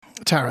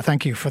Tara,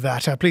 thank you for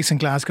that. Police in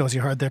Glasgow, as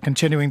you heard, they're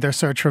continuing their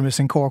search for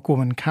missing Cork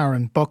woman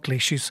Karen Buckley.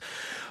 She's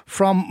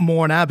from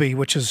Mourneabby,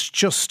 which is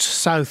just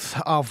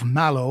south of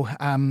Mallow,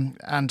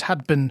 and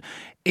had been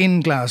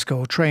in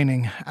Glasgow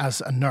training as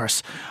a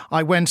nurse.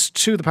 I went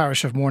to the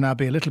parish of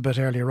Mourneabby a little bit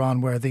earlier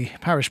on, where the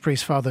parish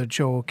priest, Father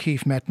Joe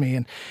O'Keefe, met me,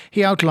 and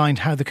he outlined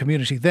how the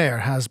community there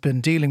has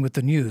been dealing with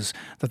the news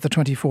that the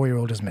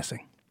 24-year-old is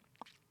missing.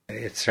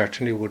 It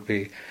certainly would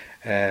be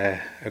a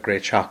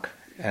great shock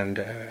and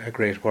a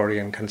great worry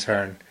and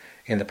concern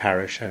in the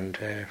parish and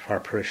for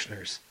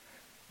parishioners.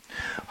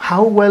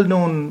 How well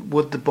known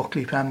would the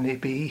Buckley family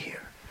be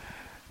here?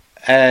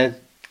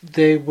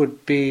 They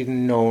would be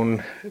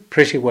known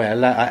pretty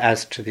well.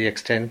 As to the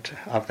extent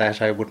of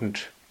that, I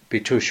wouldn't be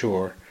too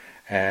sure.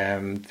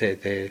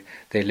 They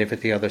live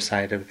at the other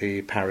side of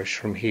the parish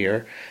from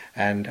here,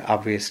 and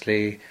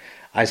obviously,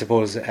 I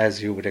suppose,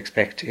 as you would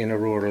expect in a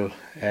rural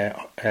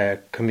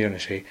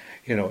community,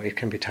 it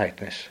can be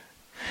tight-knit.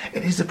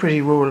 It is a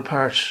pretty rural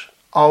part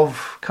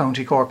of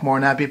County Cork,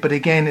 Mourneabby, but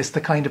again, it's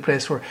the kind of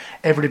place where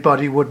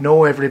everybody would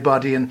know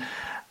everybody, and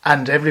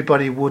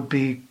everybody would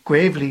be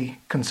gravely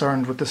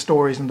concerned with the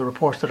stories and the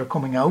reports that are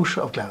coming out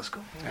of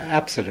Glasgow.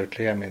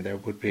 Absolutely. I mean, there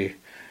would be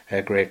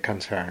a great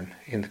concern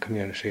in the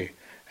community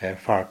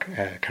for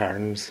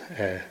Karen's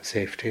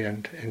safety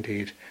and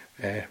indeed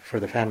for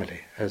the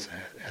family as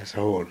a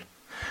whole.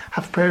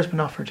 Have prayers been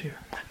offered here?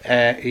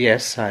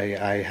 Yes,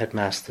 I had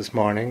Mass this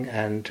morning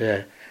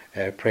and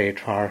prayed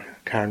for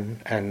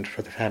Karen and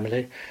for the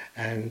family,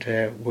 and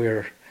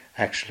we're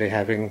actually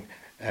having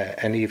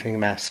an evening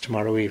Mass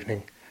tomorrow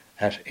evening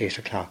at 8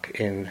 o'clock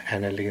in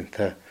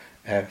Annalintha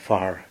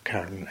for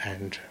Karen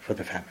and for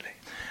the family.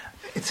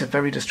 It's a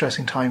very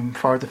distressing time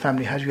for the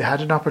family. Have you had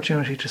an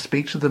opportunity to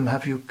speak to them?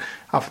 Have you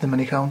offered them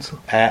any counsel?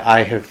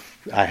 I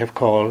have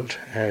called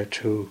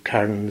to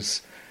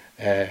Karen's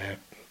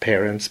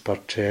parents,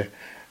 but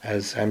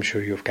as I'm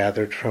sure you've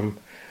gathered from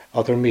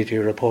other media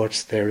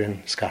reports, they're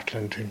in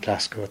Scotland, in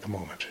Glasgow at the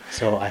moment.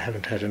 So I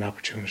haven't had an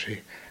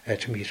opportunity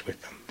to meet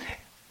with them.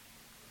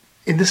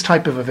 In this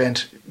type of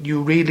event,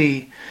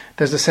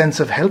 there's a sense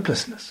of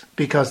helplessness,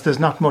 because there's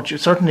not much,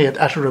 certainly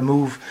at a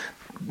remove,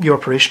 your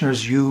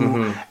parishioners,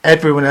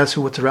 everyone else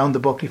who would surround the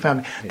Buckley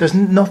family, there's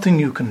nothing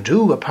you can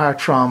do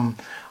apart from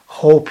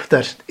hope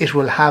that it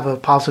will have a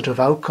positive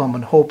outcome,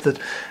 and hope that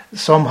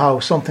somehow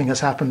something has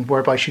happened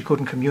whereby she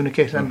couldn't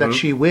communicate, and that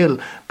she will.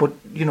 But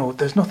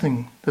there's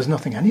nothing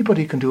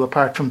anybody can do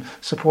apart from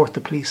support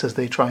the police as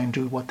they try and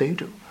do what they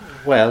do.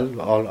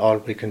 Well, all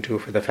we can do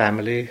for the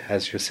family,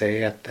 as you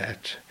say, at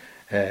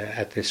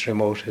this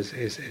remote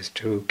is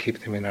to keep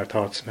them in our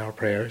thoughts and our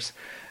prayers,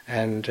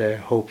 and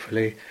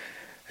hopefully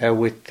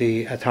with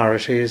the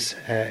authorities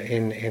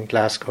in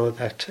Glasgow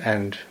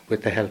and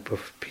with the help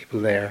of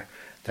people there,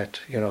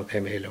 that they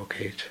may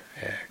locate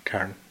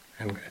Karen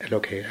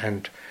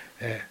and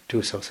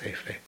do so safely.